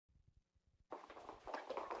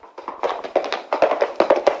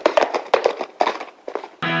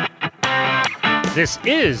This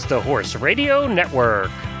is the Horse Radio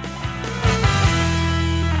Network.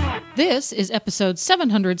 This is episode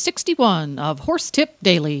 761 of Horse Tip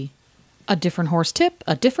Daily. A different horse tip,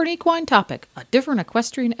 a different equine topic, a different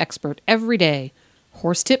equestrian expert every day.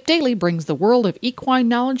 Horse Tip Daily brings the world of equine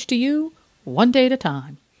knowledge to you, one day at a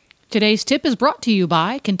time. Today's tip is brought to you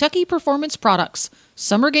by Kentucky Performance Products,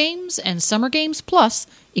 Summer Games and Summer Games Plus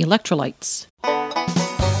electrolytes.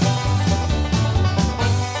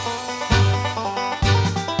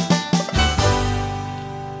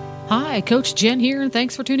 Hi, Coach Jen here, and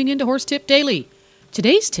thanks for tuning in to Horse Tip Daily.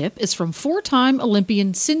 Today's tip is from four-time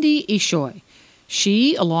Olympian Cindy Ishoy.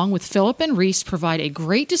 She, along with Philip and Reese, provide a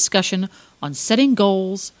great discussion on setting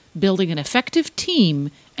goals, building an effective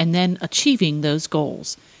team, and then achieving those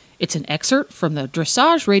goals. It's an excerpt from the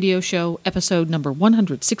Dressage Radio Show, episode number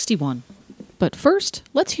 161. But first,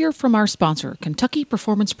 let's hear from our sponsor, Kentucky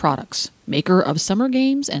Performance Products, maker of Summer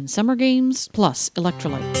Games and Summer Games Plus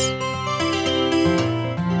electrolytes.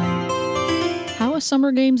 How is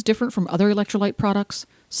Summer Games different from other electrolyte products?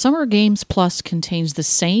 Summer Games Plus contains the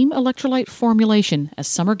same electrolyte formulation as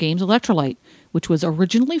Summer Games Electrolyte, which was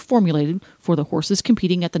originally formulated for the horses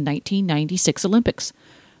competing at the 1996 Olympics.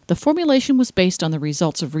 The formulation was based on the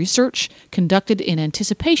results of research conducted in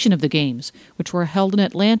anticipation of the Games, which were held in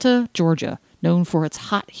Atlanta, Georgia, known for its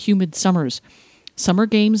hot, humid summers. Summer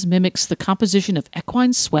Games mimics the composition of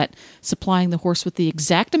equine sweat, supplying the horse with the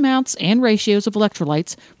exact amounts and ratios of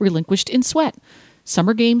electrolytes relinquished in sweat.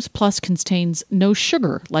 Summer Games Plus contains no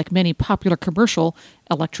sugar, like many popular commercial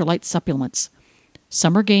electrolyte supplements.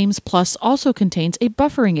 Summer Games Plus also contains a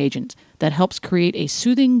buffering agent that helps create a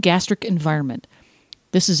soothing gastric environment.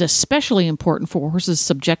 This is especially important for horses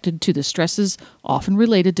subjected to the stresses often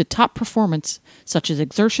related to top performance, such as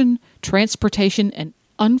exertion, transportation, and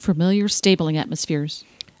unfamiliar stabling atmospheres.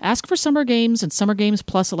 Ask for Summer Games and Summer Games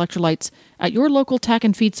Plus electrolytes at your local tack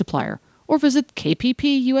and feed supplier or visit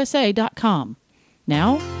kppusa.com.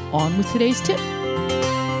 Now, on with today's tip.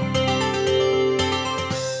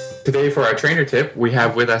 Today for our trainer tip, we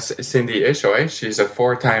have with us Cindy Ishoy. She's a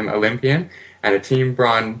four-time Olympian and a team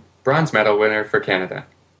bronze medal winner for Canada.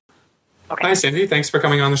 Okay. Hi, Cindy. Thanks for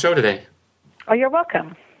coming on the show today. Oh, you're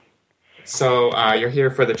welcome. So you're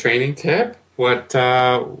here for the training tip. What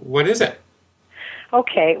is it?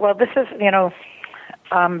 Okay. Well, this is,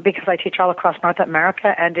 because I teach all across North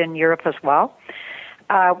America and in Europe as well.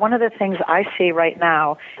 One of the things I see right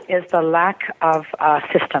now is the lack of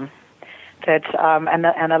system, and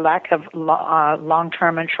a lack of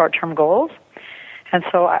long-term and short-term goals. And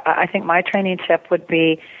so I think my training tip would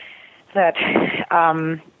be that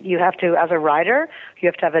you have to, as a rider, you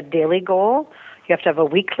have to have a daily goal. You have to have a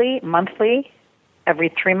weekly, monthly,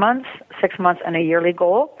 every 3 months, 6 months, and a yearly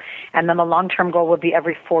goal. And then the long-term goal would be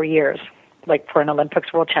every 4 years, like for an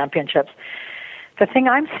Olympics, World Championships. The thing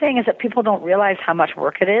I'm saying is that people don't realize how much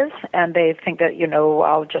work it is, and they think that,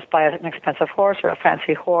 I'll just buy an expensive horse or a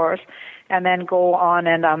fancy horse and then go on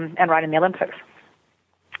and ride in the Olympics.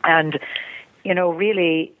 And,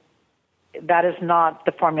 really, that is not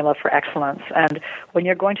the formula for excellence. And when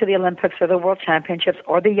you're going to the Olympics or the World Championships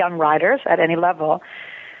or the young riders at any level,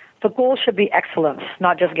 the goal should be excellence,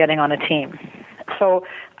 not just getting on a team. So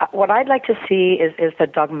what I'd like to see is the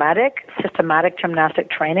dogmatic, systematic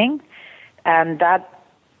gymnastic training. And that,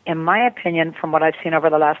 in my opinion, from what I've seen over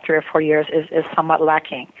the last 3 or 4 years, is somewhat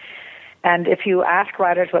lacking. And if you ask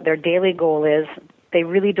riders what their daily goal is, they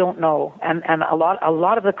really don't know. And a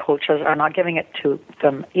lot of the coaches are not giving it to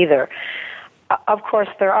them either. Of course,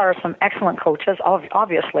 there are some excellent coaches,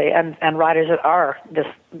 obviously, and riders that are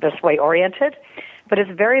this way oriented. But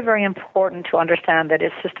it's very, very important to understand that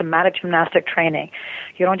it's systematic gymnastic training.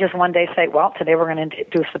 You don't just one day say, well, today we're going to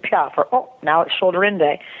do the piaffe, or, oh, now it's shoulder in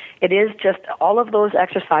day. It is just, all of those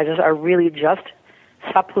exercises are really just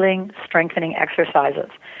suppling, strengthening exercises,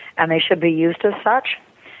 and they should be used as such.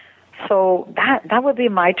 So that would be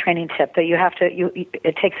my training tip, that you have to,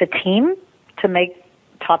 it takes a team to make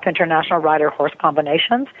top international rider-horse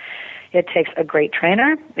combinations. It takes a great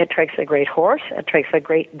trainer. It takes a great horse. It takes a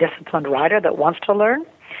great disciplined rider that wants to learn.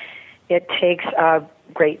 It takes a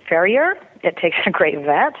great farrier. It takes a great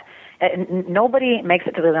vet. Nobody makes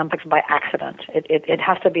it to the Olympics by accident. It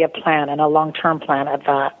has to be a plan, and a long-term plan at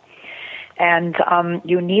that. And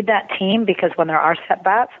you need that team, because when there are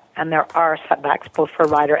setbacks, and there are setbacks both for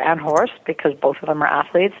rider and horse, because both of them are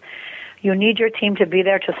athletes, you need your team to be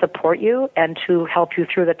there to support you and to help you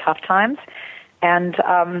through the tough times. And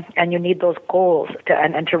you need those goals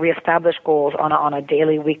and to reestablish goals on a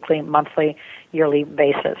daily, weekly, monthly, yearly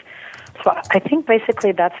basis. So I think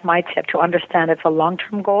basically that's my tip, to understand it's a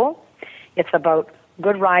long-term goal. It's about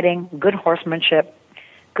good riding, good horsemanship,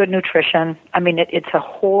 good nutrition. I mean, it's a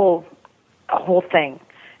whole thing,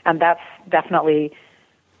 and that's definitely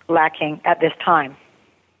lacking at this time.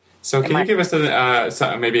 So can you give us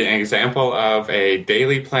maybe an example of a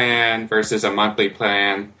daily plan versus a monthly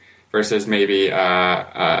plan versus maybe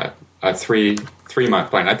a 3-month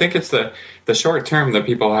plan? I think it's the short term that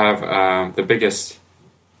people have the biggest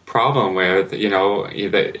problem with.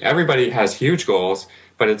 Everybody has huge goals,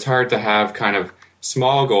 but it's hard to have kind of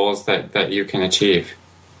small goals that you can achieve.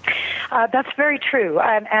 That's very true.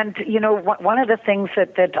 And one of the things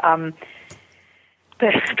that the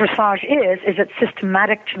dressage is it's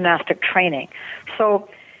systematic gymnastic training. So,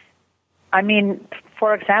 I mean,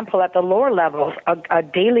 for example, at the lower levels, a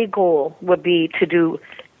daily goal would be to do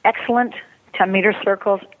excellent 10-meter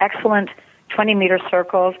circles, excellent 20-meter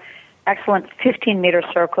circles, excellent 15-meter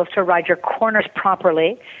circles, to ride your corners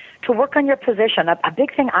properly, to work on your position. A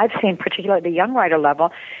big thing I've seen, particularly at the young rider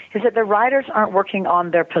level, is that the riders aren't working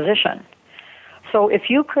on their position. So if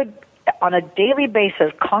you could, on a daily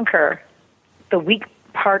basis, conquer the weak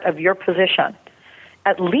part of your position,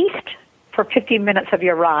 at least for 15 minutes of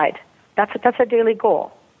your ride, that's a daily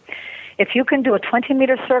goal. If you can do a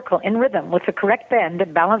 20-meter circle in rhythm with the correct bend,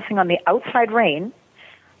 balancing on the outside rein,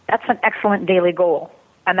 that's an excellent daily goal.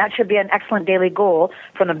 And that should be an excellent daily goal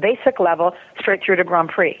from the basic level straight through to Grand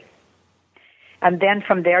Prix. And then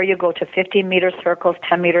from there you go to 15-meter circles,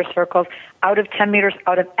 10-meter circles. Out of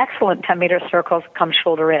excellent 10-meter circles comes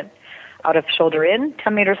shoulder in. Out of shoulder in,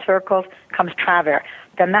 10-meter circles, comes travers.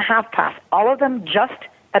 Then the half pass. All of them just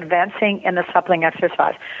advancing in the suppling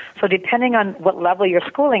exercise. So depending on what level you're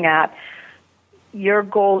schooling at, your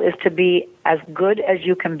goal is to be as good as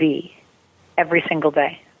you can be every single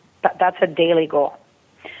day. That's a daily goal.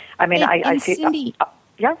 I mean, I see. Cindy,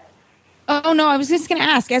 yeah. Oh, no, I was just going to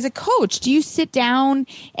ask, as a coach, do you sit down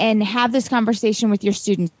and have this conversation with your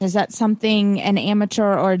students? Is that something an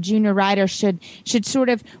amateur or a junior rider should sort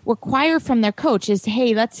of require from their coach is,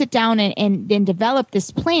 hey, let's sit down and develop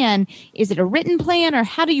this plan? Is it a written plan, or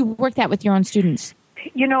how do you work that with your own students?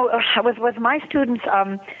 With my students,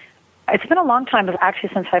 it's been a long time actually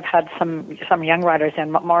since I've had some young riders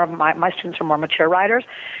in. More of my students are more mature riders,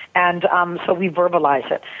 and so we verbalize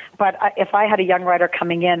it. But if I had a young rider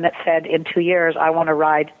coming in that said, in 2 years, I want to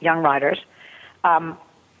ride young riders, and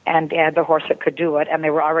the horse that could do it, and they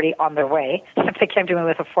were already on their way. If they came to me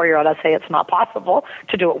with a 4-year-old, I'd say it's not possible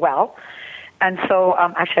to do it well. And so,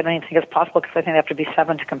 actually, I don't even think it's possible because I think they have to be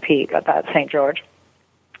 7 to compete at St. George.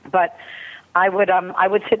 But I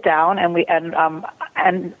would sit down and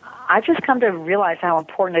I've just come to realize how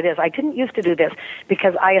important it is. I didn't used to do this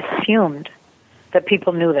because I assumed that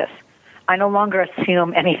people knew this. I no longer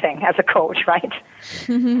assume anything as a coach, right?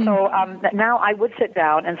 So now I would sit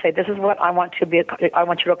down and say, this is what I want you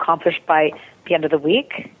to accomplish by the end of the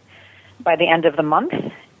week, by the end of the month,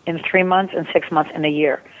 in 3 months, in 6 months, in a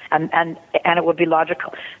year. And it would be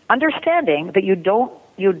logical. Understanding that you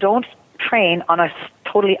don't train on a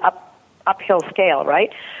totally uphill scale,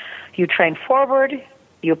 right? You train forward,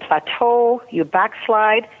 you plateau, you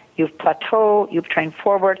backslide, you plateau, you train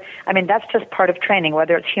forward. I mean, that's just part of training,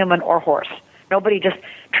 whether it's human or horse. Nobody just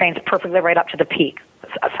trains perfectly right up to the peak.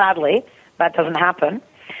 Sadly, that doesn't happen.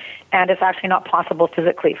 And it's actually not possible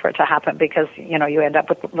physically for it to happen because, you end up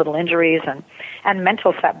with little injuries and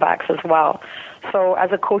mental setbacks as well. So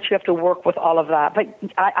as a coach, you have to work with all of that. But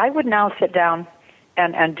I would now sit down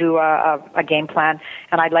and do a game plan,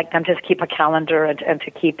 and I'd like them to keep a calendar and to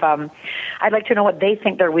keep, I'd like to know what they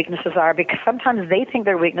think their weaknesses are, because sometimes they think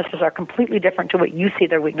their weaknesses are completely different to what you see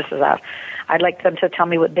their weaknesses as. I'd like them to tell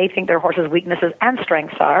me what they think their horse's weaknesses and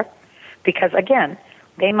strengths are, because again,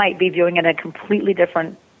 they might be viewing it at a completely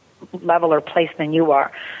different level or place than you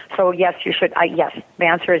are. So yes, you should, yes, the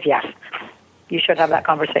answer is yes. You should have that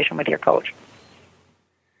conversation with your coach.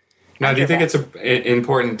 Now, do you think it's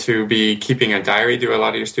important to be keeping a diary? Do a lot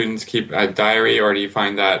of your students keep a diary, or do you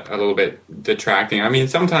find that a little bit detracting? I mean,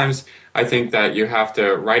 sometimes I think that you have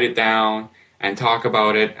to write it down and talk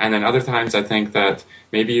about it, and then other times I think that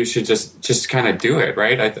maybe you should just kind of do it,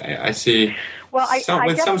 right? I see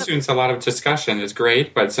with some students a lot of discussion is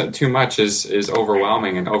great, but too much is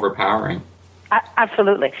overwhelming and overpowering.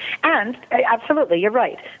 Absolutely, and absolutely, you're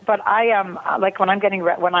right. But I like when I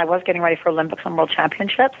was getting ready for Olympics and World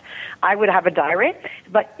Championships, I would have a diary.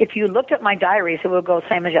 But if you looked at my diaries, it would go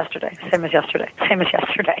same as yesterday, same as yesterday, same as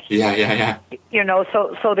yesterday. Yeah.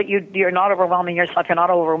 So that you're not overwhelming yourself, you're not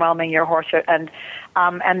overwhelming your horse, and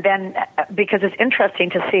then because it's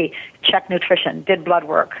interesting to see, check nutrition, did blood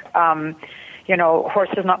work, horse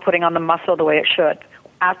is not putting on the muscle the way it should.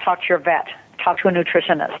 Talk to your vet, talk to a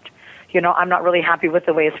nutritionist. I'm not really happy with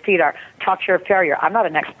the way his feet are. Talk to your farrier. I'm not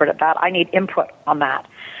an expert at that. I need input on that.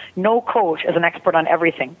 No coach is an expert on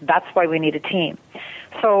everything. That's why we need a team.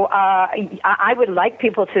 So I would like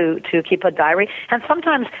people to keep a diary. And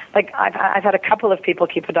sometimes, like, I've had a couple of people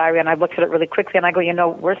keep a diary, and I've looked at it really quickly, and I go,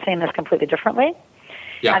 we're seeing this completely differently.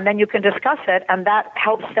 Yeah. And then you can discuss it, and that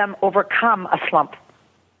helps them overcome a slump.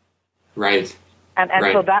 Right. And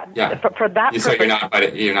right. So that for that so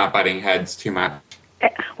purpose, you're not butting heads too much.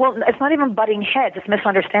 Well, it's not even butting heads; it's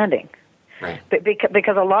misunderstanding. Right.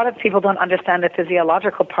 Because a lot of people don't understand the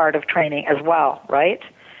physiological part of training as well, right?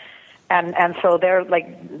 And so they're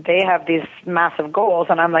like, they have these massive goals,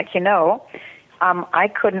 and I'm like, I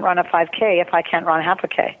couldn't run a 5K if I can't run half a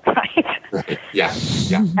K, right? Right. Yeah.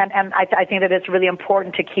 And I think that it's really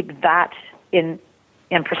important to keep that in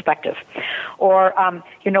perspective. Or,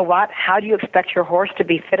 you know what? How do you expect your horse to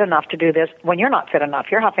be fit enough to do this when you're not fit enough?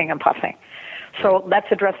 You're huffing and puffing. So let's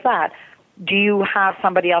address that. Do you have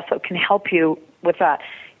somebody else that can help you with that?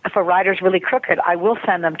 If a rider's really crooked, I will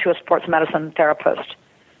send them to a sports medicine therapist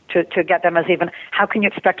to get them as even. How can you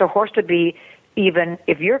expect a horse to be even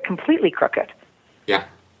if you're completely crooked? Yeah.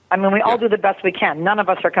 I mean, we all do the best we can. None of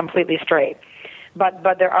us are completely straight. But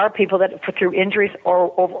there are people that, through injuries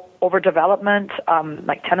or overdevelopment,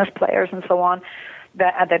 like tennis players and so on,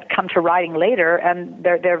 that come to riding later, and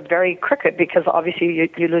they're very crooked because obviously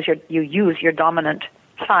you use your dominant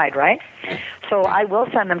side, right? So I will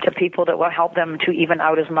send them to people that will help them to even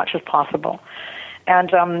out as much as possible. And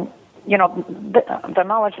the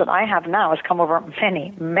knowledge that I have now has come over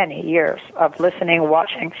many, many years of listening,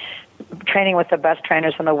 watching, training with the best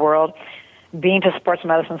trainers in the world, being to sports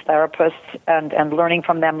medicine therapists and learning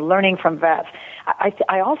from them, learning from vets.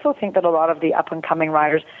 I also think that a lot of the up-and-coming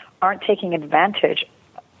riders aren't taking advantage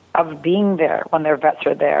of being there when their vets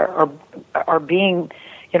are there or being,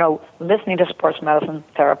 listening to sports medicine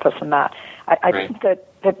therapists and that. I Right. think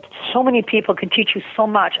that so many people can teach you so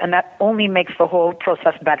much, and that only makes the whole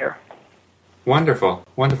process better. Wonderful.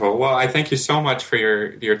 Well, I thank you so much for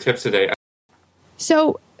your tips today.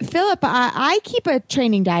 So, Philip, I keep a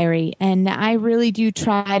training diary, and I really do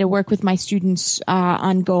try to work with my students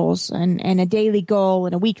on goals and a daily goal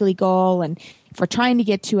and a weekly goal. And if we're trying to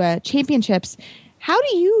get to championships, how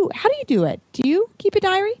do you do it? Do you keep a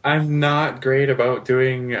diary? I'm not great about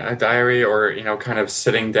doing a diary or, kind of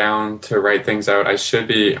sitting down to write things out. I should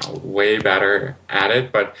be way better at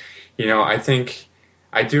it, but, I think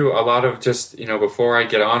I do a lot of just, before I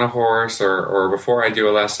get on a horse or before I do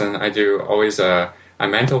a lesson, I do always a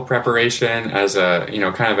mental preparation as a,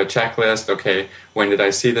 kind of a checklist. Okay, when did I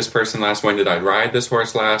see this person last? When did I ride this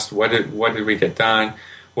horse last? What did we get done?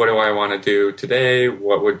 What do I want to do today?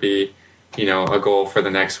 What would be, a goal for the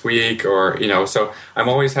next week? Or, so I'm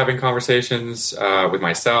always having conversations with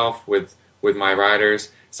myself, with my riders.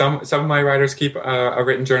 Some of my riders keep a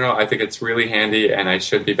written journal. I think it's really handy, and I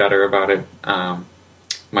should be better about it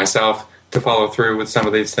myself to follow through with some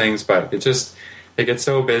of these things, but it gets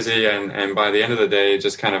so busy, and by the end of the day,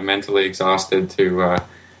 just kind of mentally exhausted to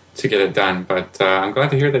get it done. But I'm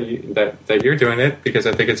glad to hear that you're doing it, because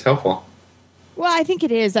I think it's helpful. Well, I think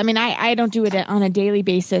it is. I mean, I don't do it on a daily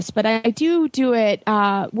basis, but I do it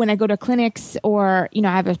when I go to clinics, or, I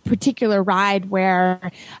have a particular ride where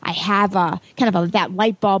I have that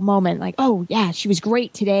light bulb moment, like, oh yeah, she was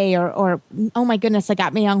great today, or oh my goodness, I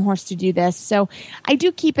got my young horse to do this. So I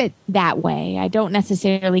do keep it that way. I don't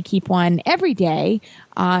necessarily keep one every day.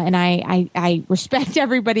 And I respect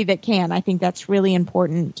everybody that can. I think that's really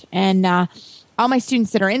important. And, all my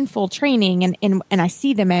students that are in full training and I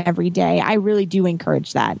see them every day, I really do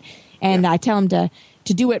encourage that. And I tell them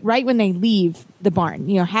to do it right when they leave the barn.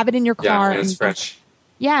 Have it in your car. Yeah, it's fresh.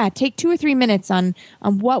 Yeah, take 2 or 3 minutes on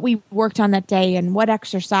what we worked on that day and what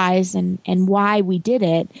exercise and why we did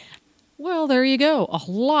it. Well, there you go. A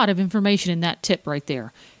lot of information in that tip right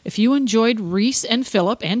there. If you enjoyed Reese and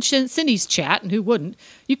Philip and Cindy's chat, and who wouldn't,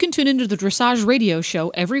 you can tune into the Dressage Radio Show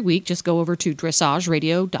every week. Just go over to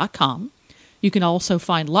dressageradio.com. You can also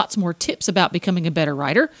find lots more tips about becoming a better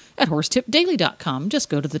rider at horsetipdaily.com. Just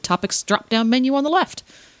go to the topics drop-down menu on the left.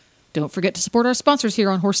 Don't forget to support our sponsors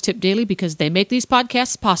here on Horse Tip Daily, because they make these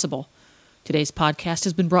podcasts possible. Today's podcast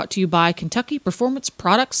has been brought to you by Kentucky Performance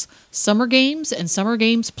Products, Summer Games, and Summer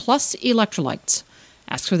Games Plus Electrolytes.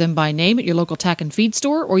 Ask for them by name at your local tack and feed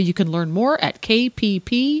store, or you can learn more at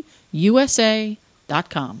kppusa.com.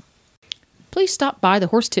 Please stop by the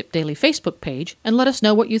Horse Tip Daily Facebook page and let us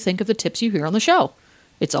know what you think of the tips you hear on the show.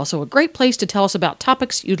 It's also a great place to tell us about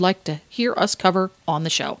topics you'd like to hear us cover on the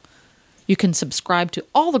show. You can subscribe to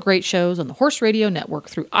all the great shows on the Horse Radio Network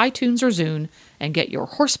through iTunes or Zune and get your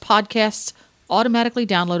horse podcasts automatically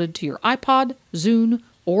downloaded to your iPod, Zune,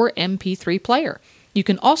 or MP3 player. You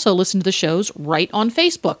can also listen to the shows right on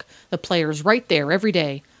Facebook. The player's right there every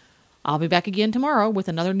day. I'll be back again tomorrow with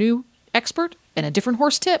another new expert and a different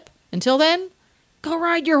horse tip. Until then, go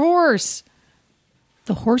ride your horse!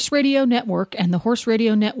 The Horse Radio Network and the Horse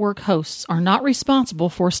Radio Network hosts are not responsible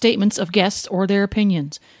for statements of guests or their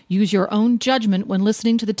opinions. Use your own judgment when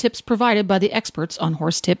listening to the tips provided by the experts on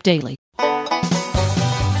Horse Tip Daily.